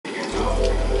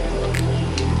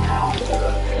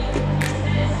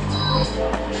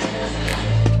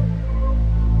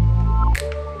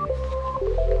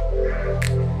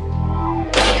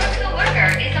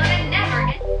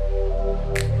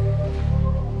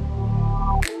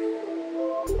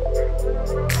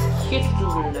cute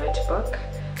little notebook.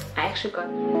 I actually got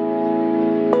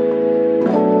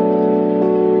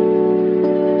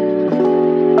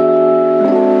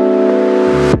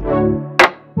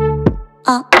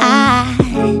all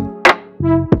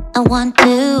I want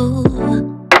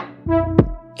to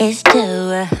is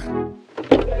to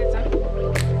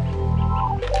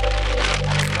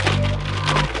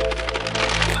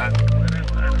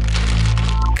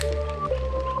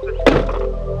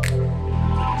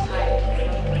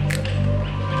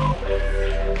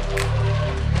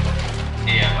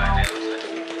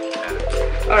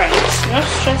alright, no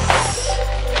stress.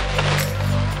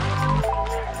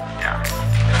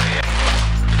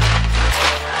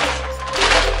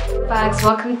 Guys,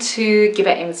 welcome to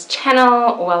Giba M's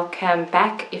channel. Welcome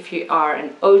back if you are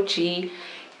an OG.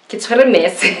 It's what a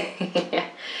mess.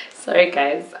 Sorry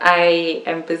guys, I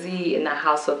am busy in the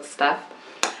house with stuff.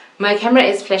 My camera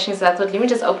is flashing, so I thought let me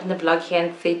just open the vlog here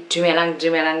and say dumelang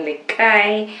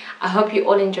lekai. I hope you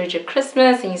all enjoyed your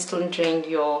Christmas and you're still enjoying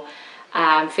your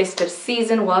festive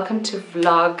season. Welcome to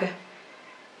vlog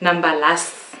number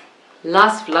last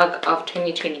vlog of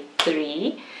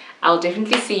 2023. I'll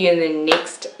definitely see you in the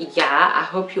next year. I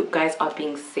hope you guys are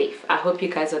being safe. I hope you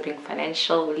guys are being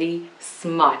financially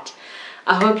smart.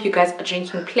 I hope you guys are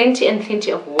drinking plenty and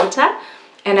plenty of water.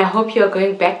 And I hope you are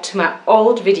going back to my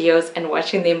old videos and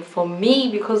watching them for me,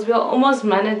 because we are almost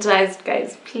monetized,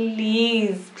 guys.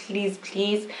 Please, please,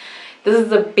 please. This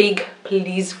is a big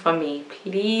please from me.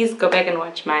 Please go back and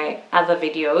watch my other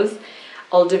videos,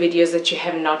 older videos that you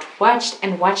have not watched,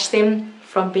 and watch them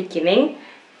from beginning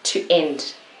to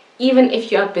end. Even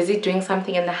if you are busy doing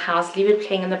something in the house, leave it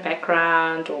playing in the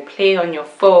background or play on your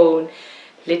phone.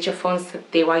 Let your phone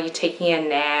sit there while you're taking a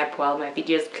nap while my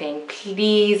video is playing.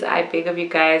 Please, I beg of you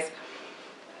guys.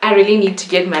 I really need to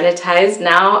get monetized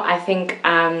now. I think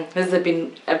this has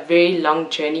been a very long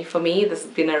journey for me. This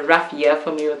has been a rough year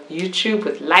for me with YouTube,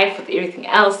 with life, with everything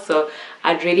else. So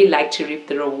I'd really like to reap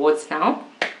the rewards now.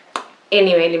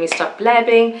 Anyway, let me stop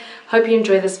blabbing. Hope you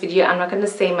enjoy this video. I'm not going to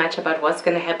say much about what's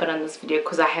going to happen on this video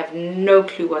because I have no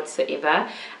clue whatsoever.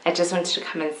 I just wanted to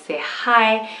come and say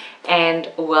hi and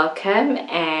welcome,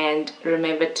 and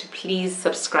remember to please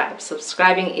subscribe.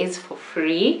 Subscribing is for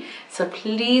free, so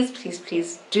please, please,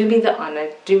 please do me the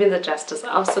honor, do me the justice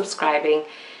of subscribing.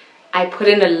 I put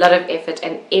in a lot of effort,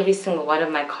 and every single one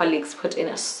of my colleagues put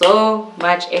in so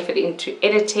much effort into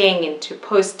editing, into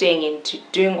posting, into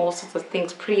doing all sorts of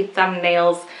things, pretty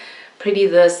thumbnails, pretty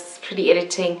this, pretty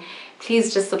editing.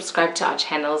 Please just subscribe to our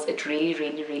channels. It really,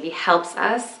 really, really helps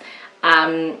us,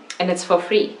 and it's for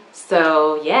free.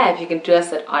 So yeah, if you can do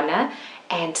us that honor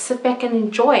and sit back and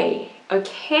enjoy,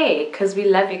 okay, because we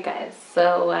love you guys.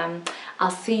 So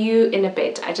I'll see you in a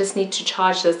bit. I just need to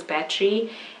charge this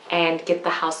battery and get the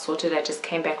house sorted. I just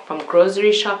came back from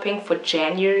grocery shopping for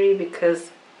January because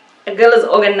a girl is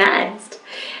organized.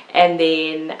 And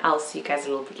then I'll see you guys a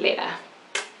little bit later.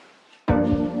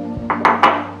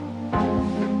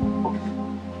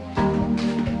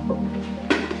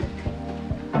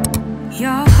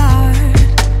 Your heart,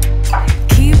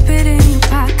 keep it in your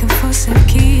pocket for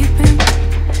safekeeping.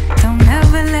 Don't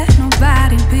ever let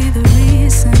nobody be the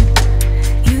reason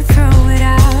you throw it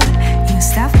out. You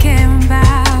stop caring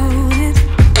about.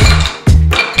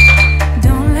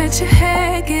 Your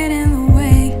head get in the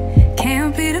way,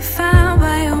 can't be defined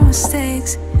by your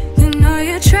mistakes. You know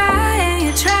you try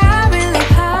really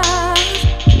hard,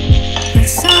 but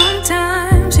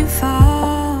sometimes you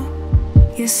fall.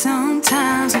 Yeah,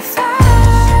 sometimes you fall.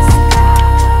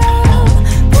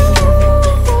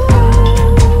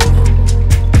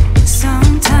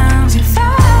 Sometimes you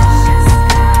fall.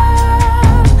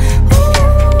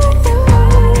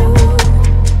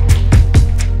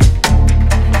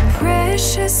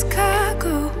 Precious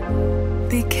cargo,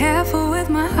 be careful with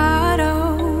my heart,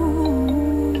 oh.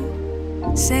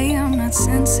 Say I'm not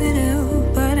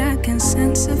sensitive, but I can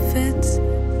sense if it's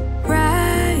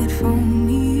right for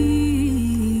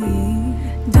me.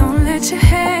 Don't let your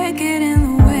head get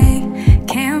in the way,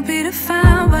 can't be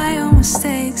defined by your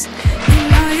mistakes. You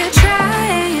know you try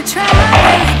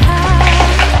really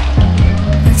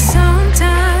hard, but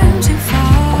sometimes you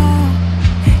fall.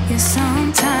 Yeah,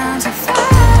 sometimes you fall.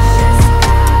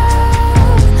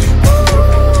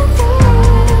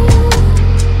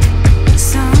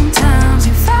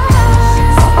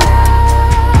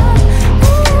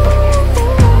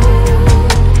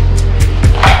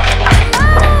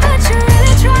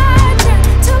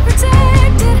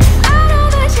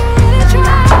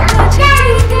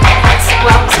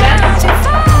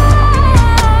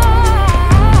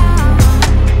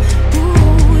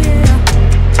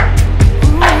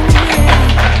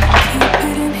 Keep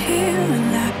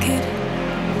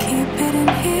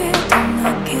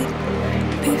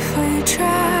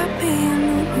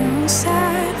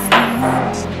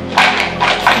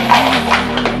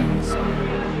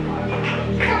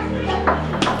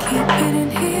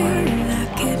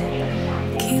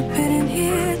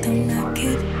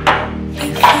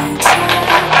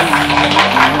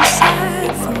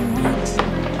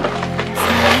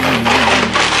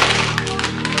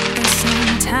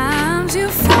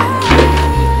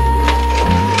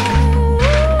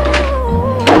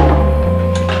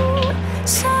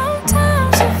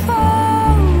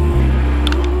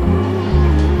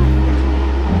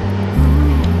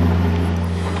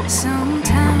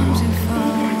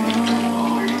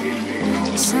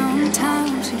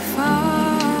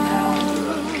fall.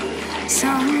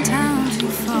 Sometimes you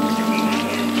fall.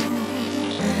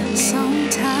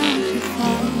 Sometimes you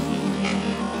fall.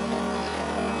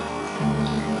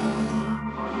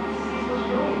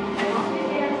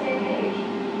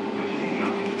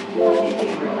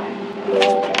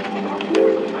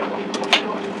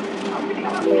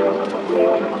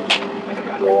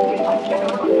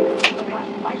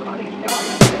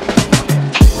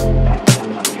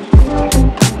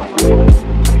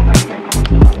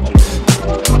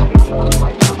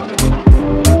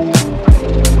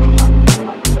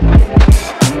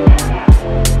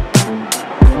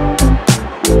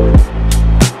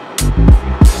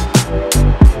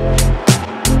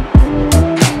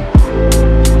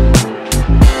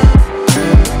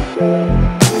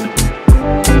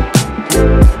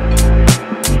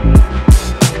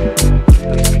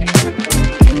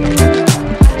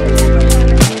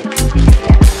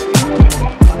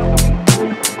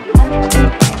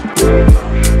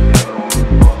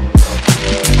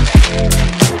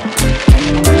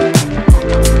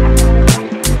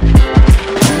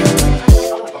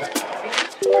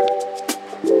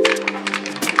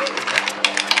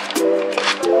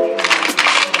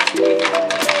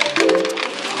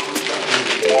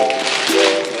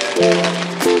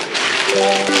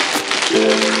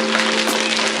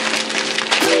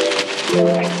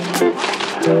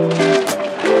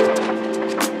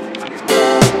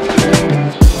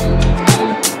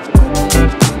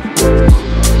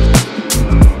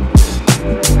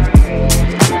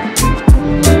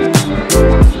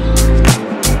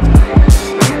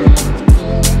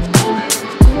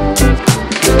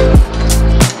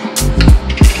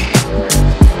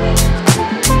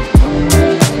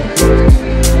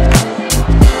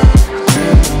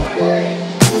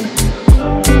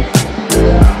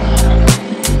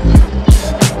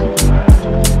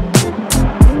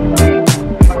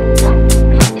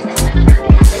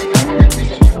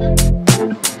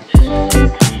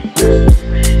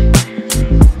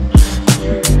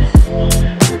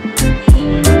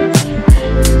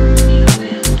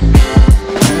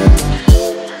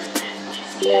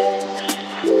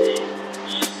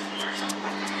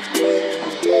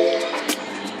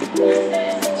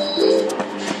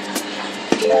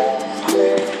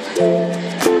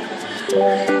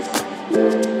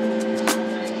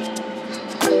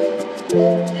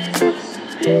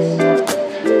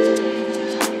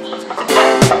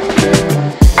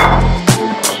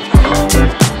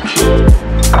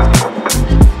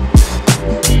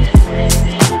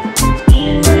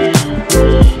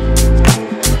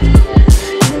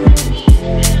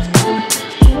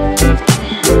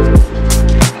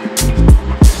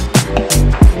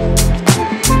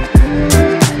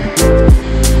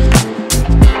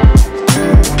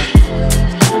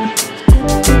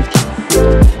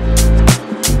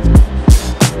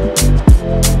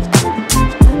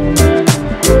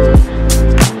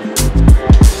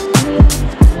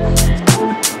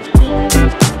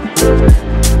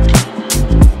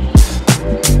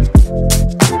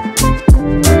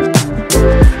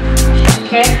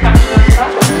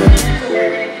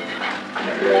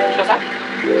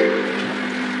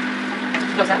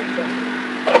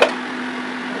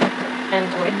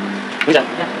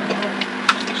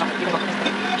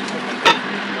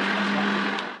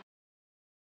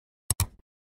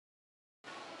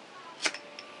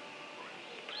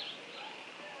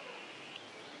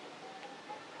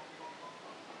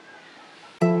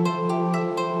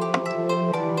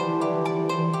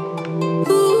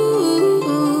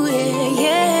 Ooh, yeah,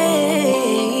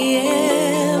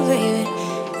 yeah, baby.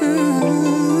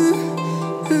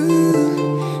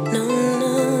 No, no,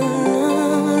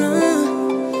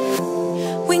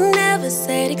 no. We never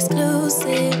said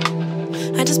exclusive.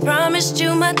 I just promised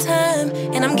you my time,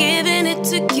 and I'm giving it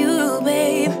to you,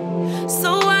 babe.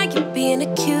 So why you being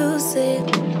accusive?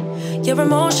 Your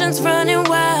emotions running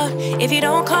wild. If you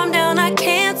don't calm down, I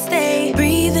can't stay.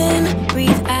 Breathe in,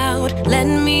 breathe out. Let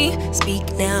me speak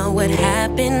now. What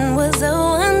happened was a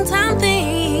one-time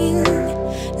thing.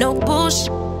 No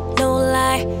bullshit, no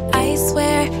lie. I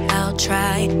swear I'll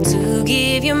try to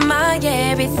give you my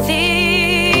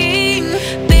everything.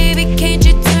 Baby, can't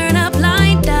you turn a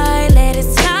blind eye? Let it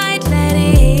slide, let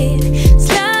it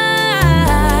slide.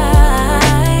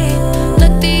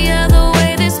 Look the other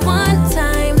way this one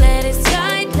time. Let it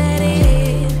slide, let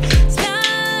it slide.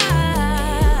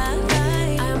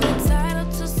 I'm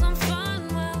entitled to some fun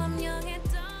while I'm young and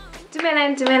dumb.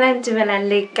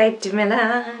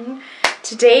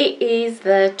 Today is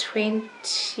the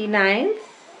 29th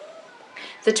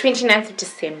of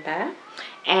December,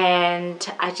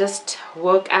 and I just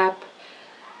woke up,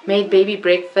 made baby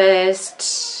breakfast,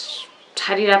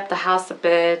 tidied up the house a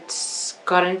bit,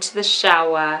 got into the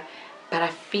shower, but I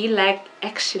feel like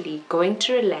actually going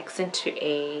to relax into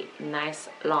a nice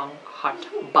long hot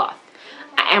bath.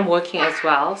 I am working as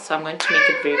well, so I'm going to make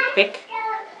it very quick.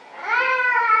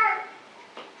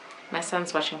 My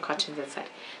son's watching cartoons outside,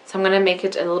 so I'm going to make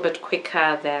it a little bit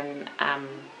quicker than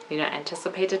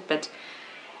anticipated. But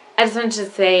I just wanted to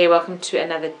say welcome to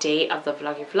another day of the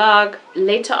vloggy vlog.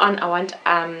 Later on I want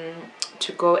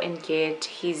to go and get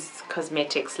his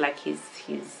cosmetics, like his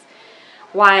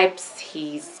wipes,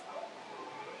 his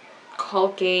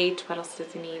Colgate. What else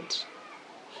does he need?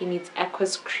 He needs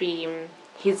Aqua's cream.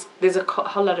 There's a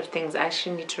whole lot of things. I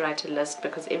actually need to write a list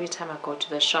because every time I go to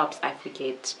the shops I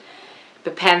forget.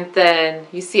 Bepanthen,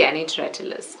 you see, I need to write a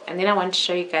list. And then I want to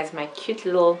show you guys my cute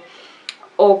little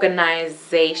what do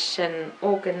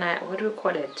we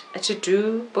call it? A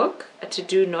to-do book, a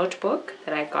to-do notebook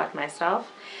that I got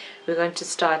myself. We're going to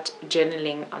start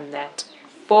journaling on that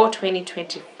for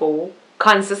 2024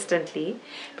 consistently,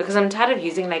 because I'm tired of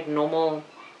using like normal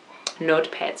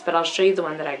notepads. But I'll show you the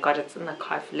one that I got. It's in the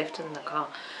car. I've left it in the car.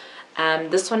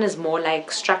 This one is more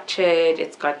like structured.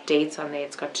 It's got dates on there.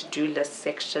 It's got to-do list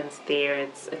sections there.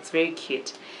 It's very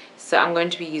cute. So I'm going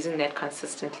to be using that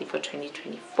consistently for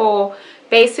 2024.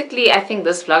 Basically, I think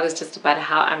this vlog is just about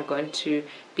how I'm going to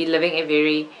be living a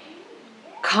very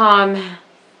calm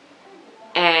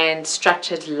and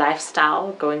structured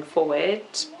lifestyle going forward,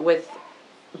 with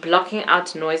blocking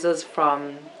out noises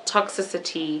from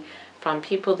toxicity, from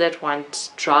people that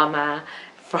want drama,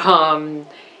 from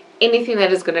anything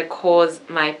that is going to cause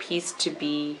my peace to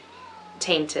be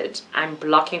tainted. I'm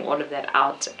blocking all of that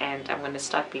out, and I'm going to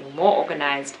start being more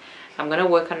organized. I'm going to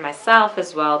work on myself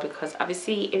as well, because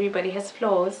obviously everybody has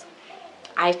flaws.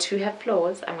 I too have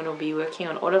flaws. I'm going to be working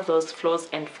on all of those flaws,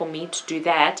 and for me to do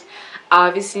that, I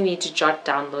obviously need to jot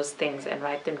down those things and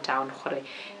write them down.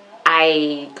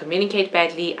 I communicate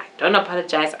badly, I don't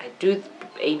apologize, I do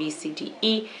A, B, C, D,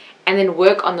 E, and then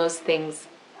work on those things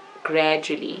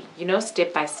gradually,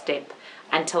 step by step,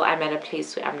 until I'm at a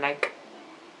place where I'm like,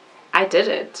 I did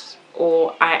it,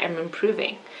 or I am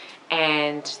improving.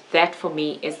 And that for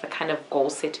me is the kind of goal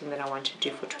setting that I want to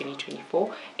do for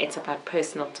 2024. It's about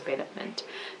personal development.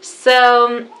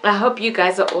 So I hope you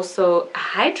guys are also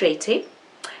hydrating.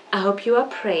 I hope you are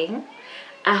praying.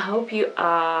 I hope you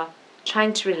are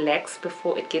trying to relax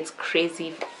before it gets crazy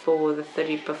before the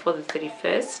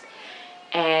 31st.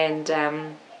 And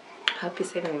I hope you're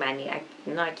saving money. I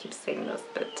know I keep saying this,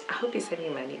 but I hope you're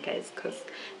saving money, guys, because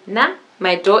now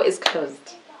my door is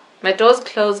closed. My door's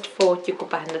closed for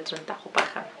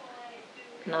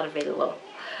not available.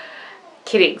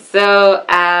 Kidding. So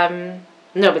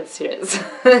no, but serious.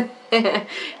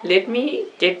 Let me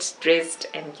get dressed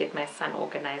and get my son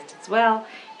organized as well,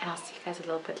 and I'll see you guys a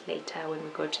little bit later when we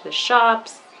go to the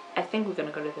shops. I think we're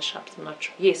gonna go to the shops. I'm not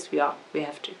sure. Yes, we are. We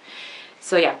have to.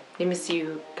 So yeah, let me see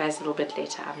you guys a little bit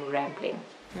later. I'm rambling.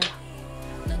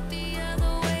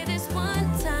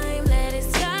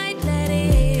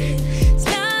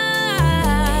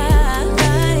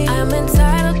 I'm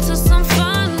entitled to some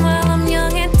fun while I'm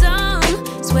young and dumb.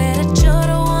 Swear that you're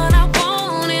the one I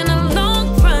want in the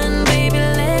long run. Baby,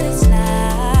 let it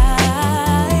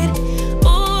slide.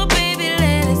 Oh, baby,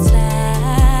 let it slide.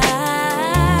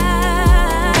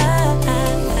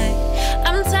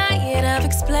 I'm tired of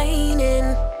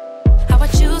explaining how I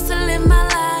choose to live my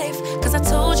life, 'cause I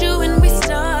told you when we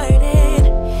started,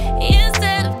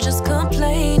 instead of just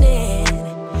complaining,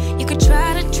 you could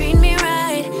try to treat me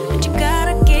right, but you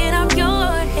gotta get out your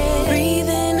head. Breathe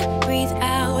in, breathe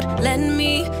out, let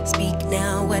me speak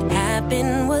now. What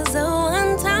happened was a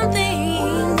one-time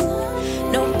thing.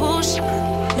 No bullshit,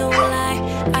 no lie,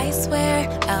 I swear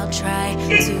I'll try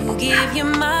to give you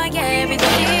my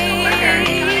everything.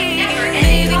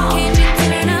 Baby, can't you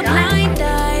turn a blind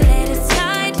eye? Let it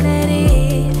slide, let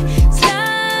it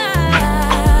slide.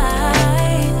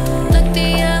 Look the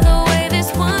other way this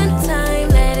one time.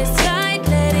 Let it slide,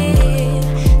 let it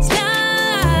slide.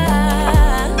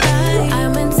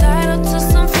 I'm entitled to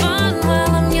some fun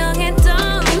while I'm young and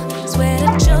dumb. Swear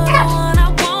that you're the one I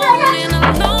want in the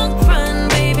long run.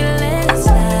 Baby, let it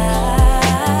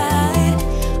slide.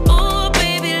 Oh,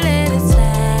 baby, let it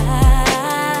slide.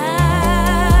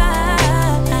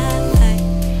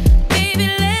 Baby,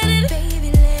 let it, baby,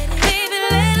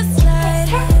 let it slide.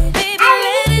 Baby,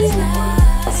 let it slide.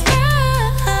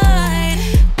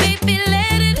 Baby,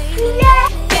 let it,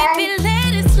 baby,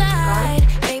 let it slide.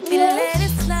 Baby, let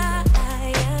it slide.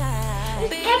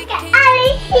 Baby,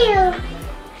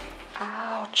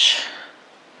 Ouch.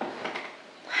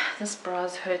 This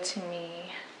bra's hurting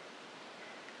me.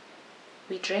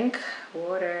 We drink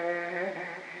water.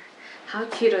 How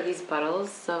cute are these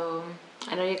bottles? So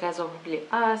I know you guys will probably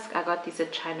ask. I got these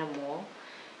at China Mall.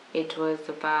 It was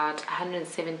about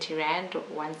 170 rand or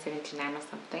 179 or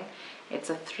something. It's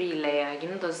a 3-layer, you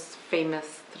know those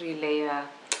famous 3-layer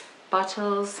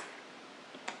bottles,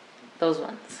 those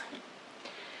ones.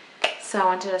 So I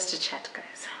wanted us to chat,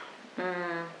 guys.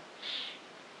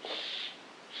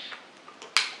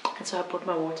 And so I brought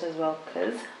my water as well,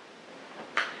 because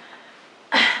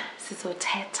this is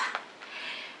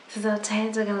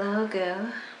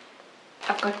logo.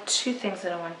 I've got two things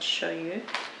that I want to show you.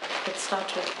 Let's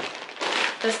start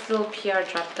with this little PR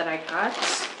drop that I got.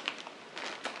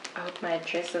 I hope my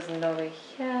address isn't over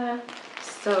here.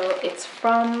 So it's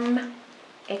from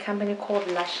a company called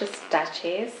Luscious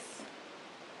Duchess.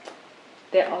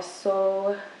 They were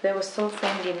so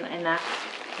friendly enough,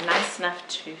 nice enough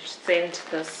to send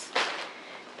this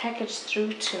package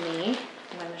through to me.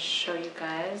 I'm going to show you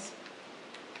guys.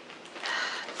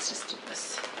 Let's just do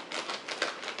this.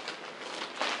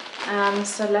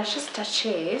 So Luscious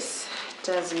Duchess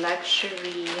does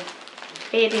luxury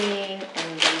bedding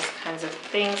and these kinds of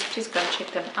things. Please go and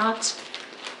check them out.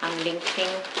 I'm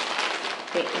linking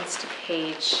their Insta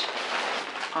page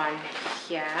on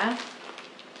here.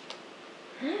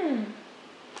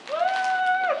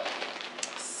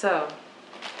 So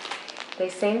they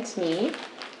sent me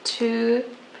 2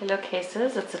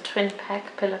 pillowcases. It's a twin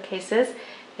pack pillowcases.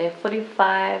 They're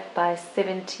 45 by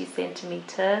 70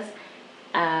 centimeters,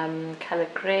 color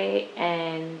gray,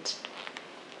 and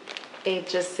it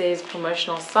just says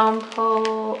promotional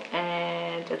sample,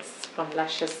 and it's from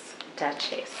Luscious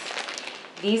Duchess.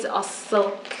 These are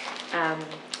silk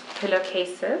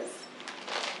pillowcases.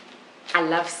 I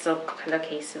love silk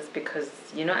pillowcases because,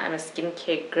 you know, I'm a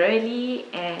skincare girly,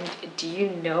 and do you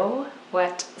know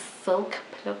what silk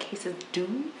pillowcases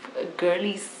do for a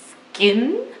girly's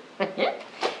skin?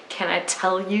 Can I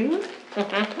tell you?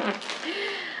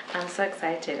 I'm so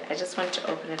excited. I just want to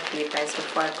open it for you guys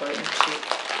before I go into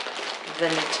the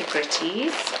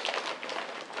nitty-gritties.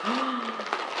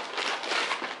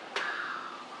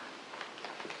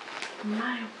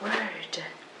 My word.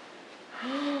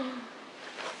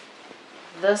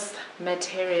 This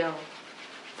material,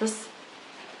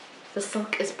 the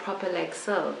silk is proper like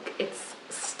silk. It's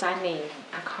stunning.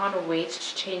 I can't wait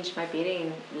to change my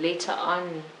bedding later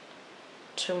on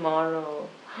tomorrow.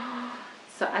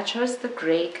 So I chose the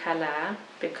gray color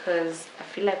because I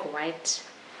feel like white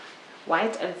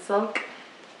and silk,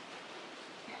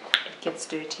 it gets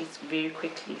dirty very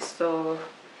quickly. So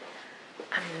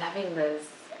I'm loving this.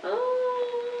 Oh,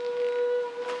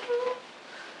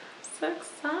 so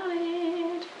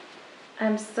excited.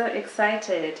 I'm so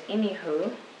excited.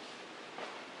 Anywho,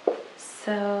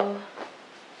 so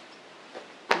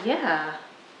yeah,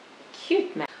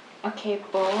 cute, man. Okay,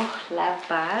 Bo, love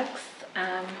bags.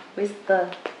 Where's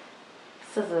the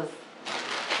scissors?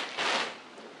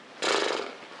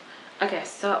 Okay,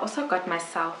 so I also got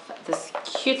myself this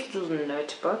cute little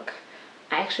notebook.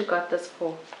 I actually got this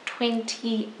for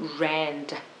 20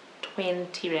 rand.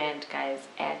 20 rand, guys,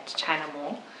 at China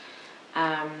Mall.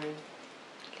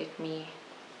 Let me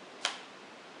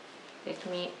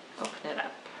open it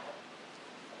up.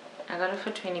 I got it for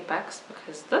 20 bucks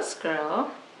because this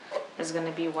girl is going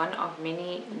to be one of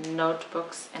many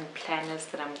notebooks and planners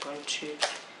that I'm going to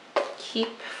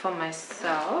keep for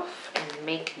myself and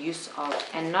make use of,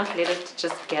 and not let it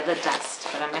just gather dust,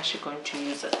 but I'm actually going to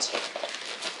use it.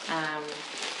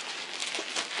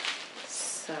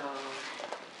 So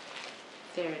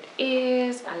there it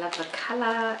is. I love the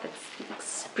color. It's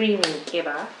screaming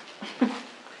Kiba.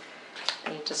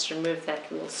 And you just remove that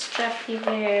little strappy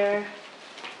there.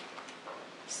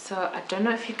 So I don't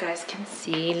know if you guys can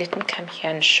see. Let me come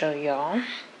here and show y'all.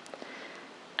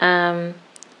 Okay,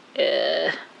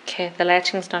 the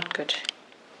lighting's not good.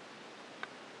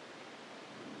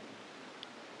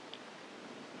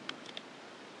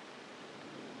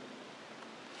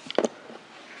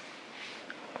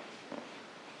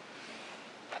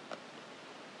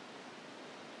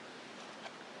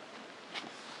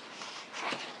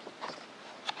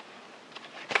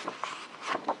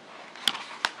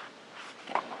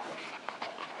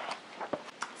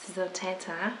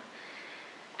 Tata.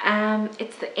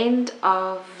 It's the end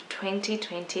of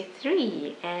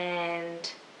 2023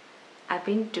 and I've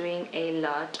been doing a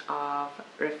lot of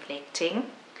reflecting.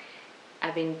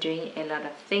 I've been doing a lot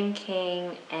of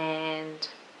thinking, and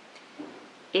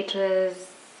it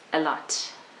was a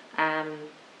lot.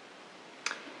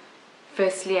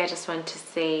 Firstly, I just want to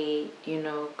say, you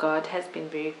know, God has been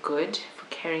very good for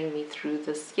carrying me through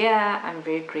this year. I'm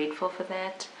very grateful for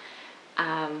that.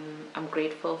 I'm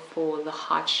grateful for the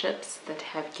hardships that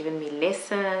have given me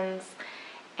lessons,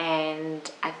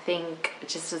 and I think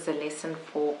just as a lesson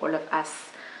for all of us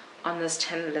on this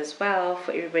channel as well,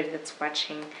 for everybody that's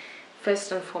watching,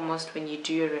 first and foremost, when you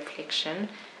do your reflection,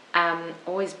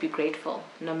 always be grateful.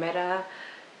 No matter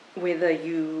whether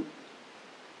you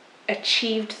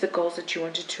achieved the goals that you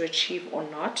wanted to achieve or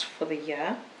not for the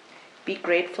year, be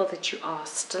grateful that you are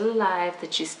still alive,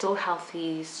 that you're still healthy,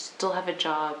 you still have a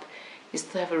job, you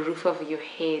still have a roof over your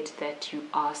head, that you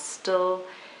are still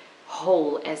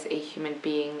whole as a human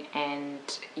being,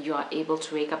 and you are able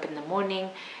to wake up in the morning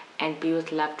and be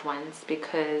with loved ones,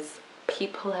 because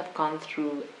people have gone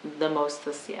through the most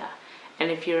this year.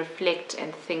 And if you reflect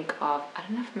and think of, I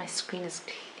don't know if my screen is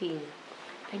clean.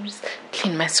 Let me just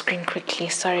clean my screen quickly.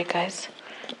 Sorry guys,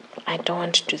 I don't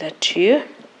want to do that to you.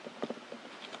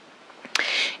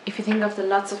 If you think of the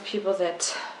lots of people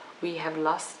that we have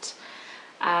lost,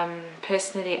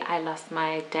 personally I lost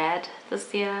my dad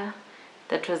this year.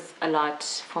 That was a lot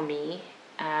for me.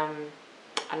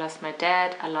 I lost my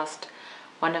dad, I lost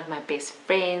one of my best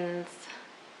friends.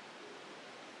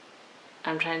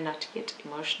 I'm trying not to get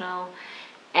emotional,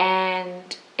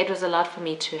 and it was a lot for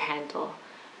me to handle.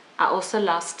 I also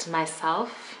lost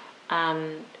myself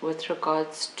with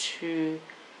regards to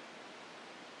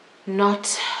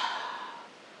not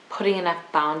putting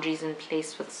enough boundaries in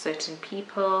place with certain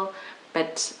people,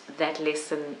 but that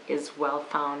lesson is well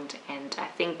found. And I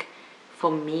think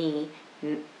for me,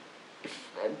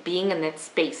 being in that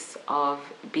space of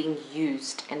being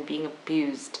used and being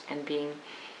abused and being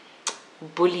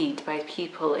bullied by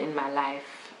people in my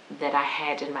life that I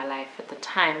had in my life at the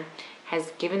time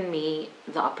has given me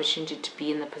the opportunity to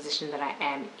be in the position that I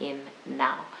am in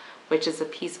now, which is a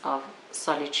piece of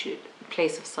solitude,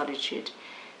 place of solitude.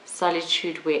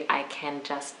 Solitude where I can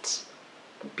just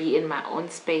be in my own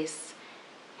space,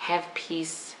 have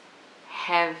peace,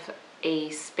 have a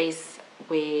space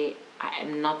where I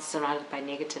am not surrounded by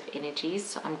negative energies.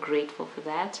 So I'm grateful for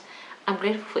that. I'm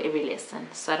grateful for every lesson,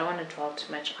 so I don't want to dwell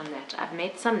too much on that. I've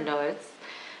made some notes,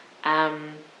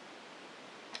 and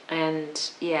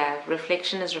yeah,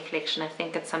 reflection is reflection. I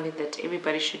think it's something that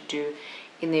everybody should do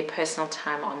in their personal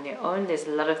time on their own. There's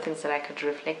a lot of things that I could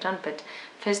reflect on, but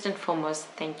first and foremost,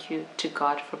 thank you to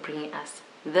God for bringing us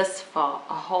this far,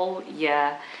 a whole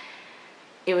year.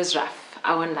 It was rough,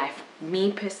 I won't lie.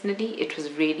 Me personally, it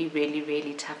was really, really,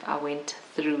 really tough. I went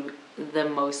through the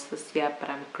most this year, but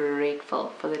I'm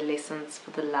grateful for the lessons, for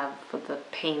the love, for the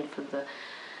pain, for the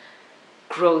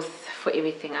growth, for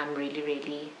everything. I'm really,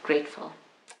 really grateful.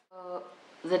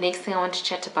 The next thing I want to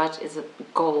chat about is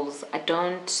goals. I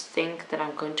don't think that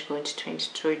I'm going to go into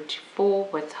 2024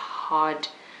 with hard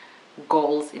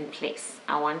goals in place.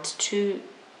 I want to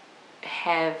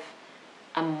have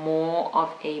a more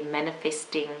of a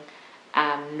manifesting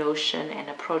notion and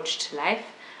approach to life.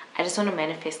 I just want to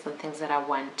manifest on things that I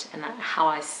want and how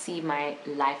I see my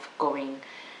life going,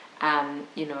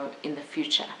 in the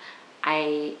future.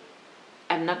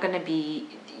 I'm not going to be,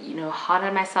 hard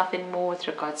on myself anymore with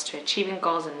regards to achieving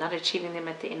goals and not achieving them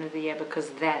at the end of the year, because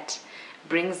that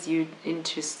brings you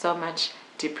into so much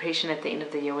depression at the end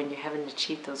of the year when you haven't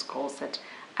achieved those goals. That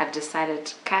I've decided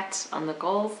to cut on the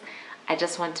goals. I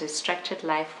just want a structured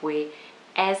life where,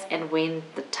 as and when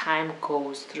the time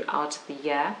goes throughout the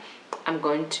year, I'm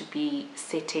going to be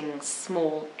setting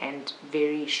small and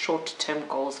very short-term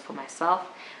goals for myself.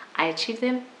 I achieve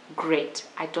them, great.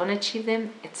 I don't achieve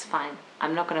them, it's fine.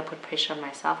 I'm not going to put pressure on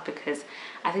myself, because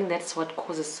I think that's what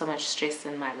causes so much stress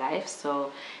in my life.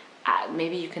 So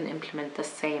maybe you can implement the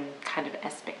same kind of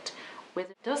aspect.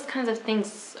 Whether those kinds of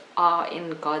things are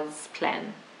in God's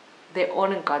plan, they're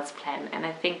all in God's plan. And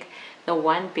I think the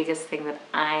one biggest thing that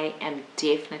I am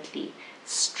definitely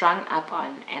strung up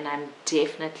on, and I'm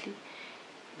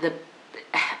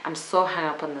so hung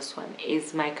up on this one,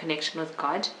 is my connection with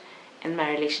God and my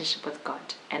relationship with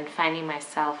God, and finding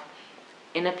myself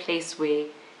in a place where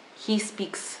He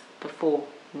speaks before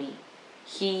me.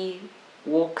 He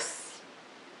walks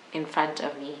in front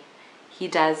of me. He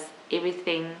does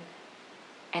everything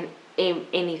and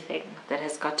anything that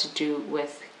has got to do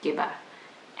with Giba.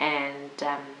 And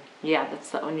that's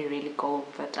the only really goal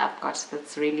that I've got.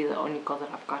 That's really the only goal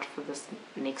that I've got for this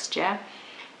next year.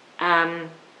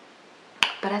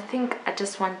 But I think I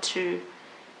just want to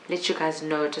let you guys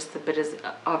know just a bit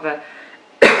of a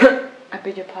I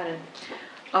beg your pardon,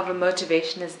 of a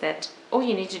motivation, is that all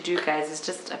you need to do, guys, is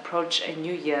just approach a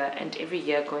new year and every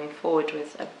year going forward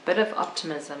with a bit of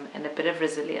optimism and a bit of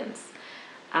resilience.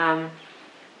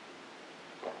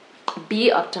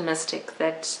 Be optimistic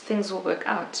that things will work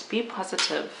out. Be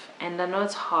positive. And I know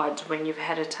it's hard when you've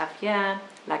had a tough year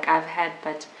like I've had,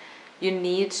 but you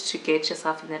need to get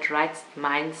yourself in that right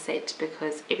mindset,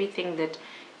 because everything that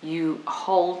you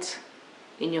hold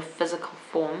in your physical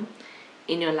form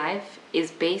in your life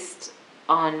is based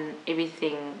on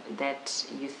everything that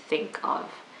you think of.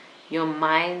 Your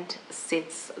mind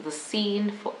sets the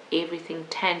scene for everything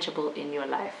tangible in your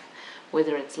life,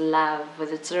 whether it's love,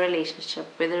 whether it's a relationship,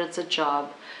 whether it's a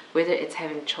job, whether it's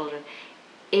having children.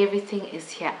 Everything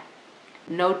is here.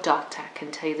 No doctor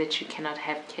can tell you that you cannot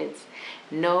have kids.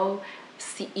 No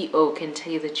CEO can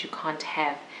tell you that you can't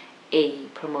have a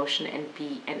promotion and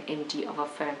be an MD of a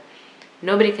firm.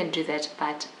 Nobody can do that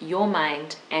but your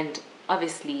mind, and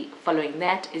obviously following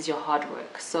that is your hard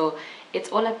work. So it's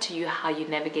all up to you how you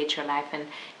navigate your life, and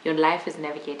your life is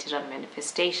navigated on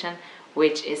manifestation,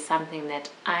 which is something that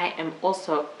I am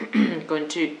also going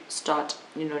to start,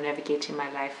 navigating my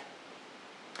life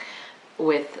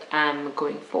with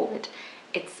going forward.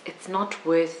 It's not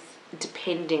worth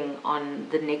depending on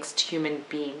the next human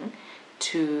being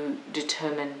to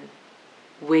determine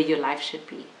where your life should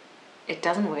be. It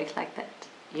doesn't work like that,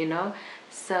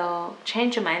 So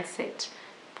change your mindset.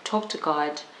 Talk to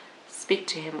God, speak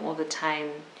to Him all the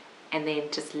time, and then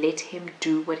just let Him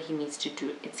do what He needs to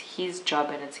do. It's His job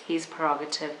and it's His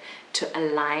prerogative to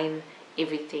align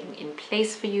everything in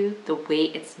place for you the way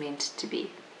it's meant to be.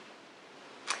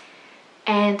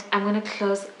 And I'm going to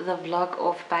close the vlog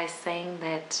off by saying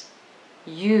that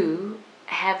you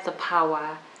have the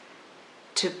power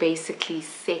to basically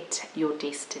set your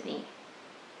destiny.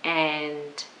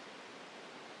 And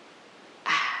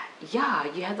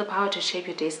you have the power to shape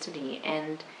your destiny,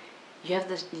 and you have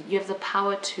the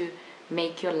power to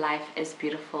make your life as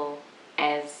beautiful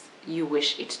as you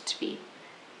wish it to be.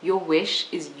 Your wish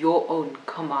is your own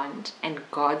command and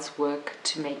God's work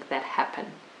to make that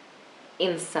happen,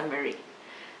 in summary.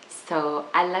 So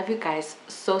I love you guys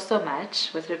so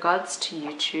much. With regards to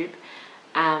YouTube,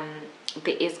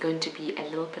 there is going to be a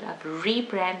little bit of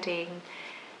rebranding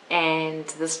and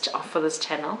for this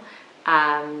channel,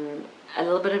 a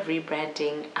little bit of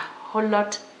rebranding, a whole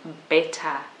lot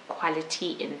better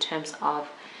quality in terms of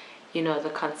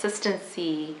the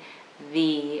consistency,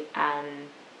 the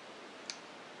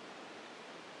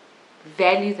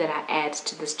value that I add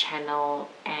to this channel,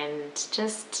 and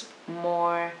just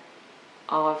more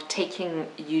of taking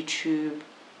YouTube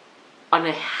on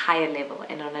a higher level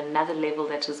and on another level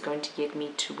that is going to get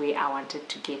me to where I wanted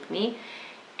to get me.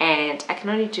 And I can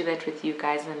only do that with you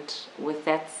guys. And with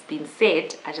that being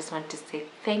said, I just want to say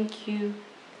thank you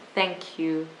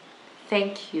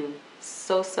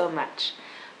so much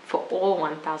for all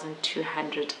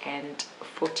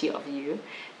 1,240 of you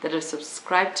that have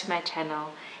subscribed to my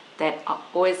channel, that are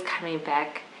always coming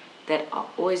back, that are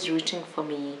always rooting for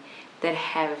me, that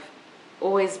have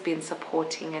always been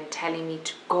supporting and telling me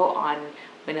to go on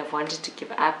when I've wanted to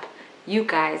give up. You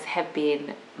guys have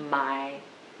been my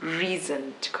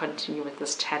reason to continue with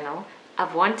this channel.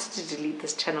 I've wanted to delete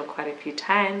this channel quite a few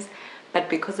times, but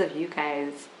because of you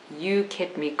guys, you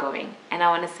kept me going, and I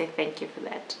want to say thank you for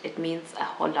that. It means a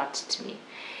whole lot to me.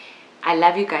 I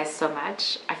love you guys so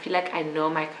much. I feel like I know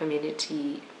my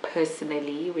community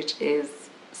personally, which is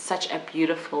such a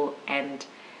beautiful and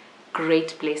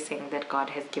great blessing that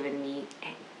God has given me,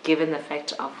 given the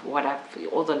fact of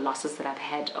all the losses that I've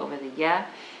had over the year.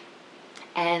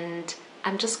 And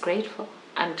I'm just grateful.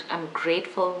 I'm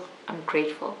grateful.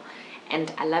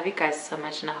 And I love you guys so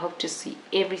much, and I hope to see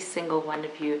every single one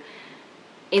of you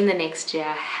in the next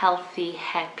year, healthy,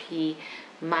 happy,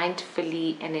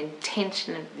 mindfully and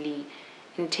intentionally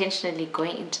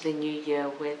going into the new year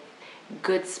with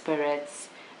good spirits,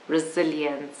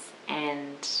 resilience,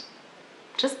 and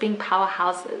just being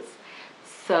powerhouses.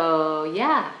 So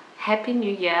yeah, happy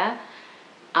new year.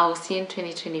 I will see you in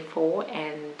 2024,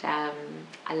 and I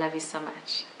love you so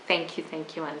much. Thank you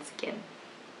once again.